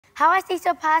How I stay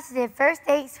so positive? First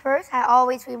things first, I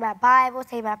always read my Bible,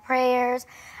 say my prayers.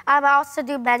 I also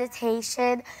do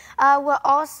meditation. What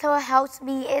also helps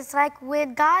me is like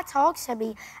when God talks to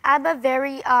me. I'm a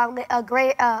very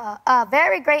great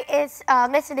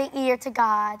listening ear to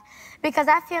God, because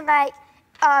I feel like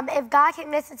if God can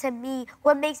listen to me,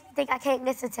 what makes me think I can't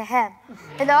listen to Him?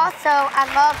 And also, I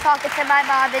love talking to my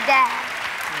mom and dad.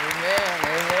 Amen,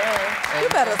 amen. You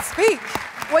better speak.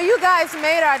 Well, you guys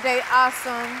made our day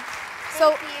awesome.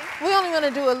 So we only want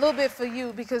to do a little bit for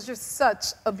you because you're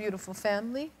such a beautiful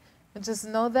family. And just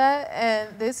know that.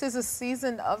 And this is a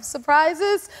season of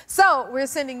surprises. So we're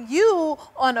sending you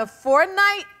on a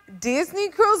 4-night Disney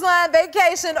Cruise Line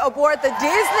vacation aboard the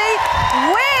Disney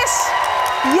Wish.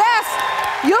 Yes,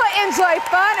 you'll enjoy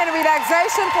fun and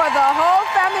relaxation for the whole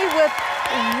family with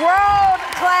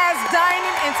world-class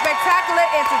dining and spectacular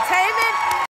entertainment.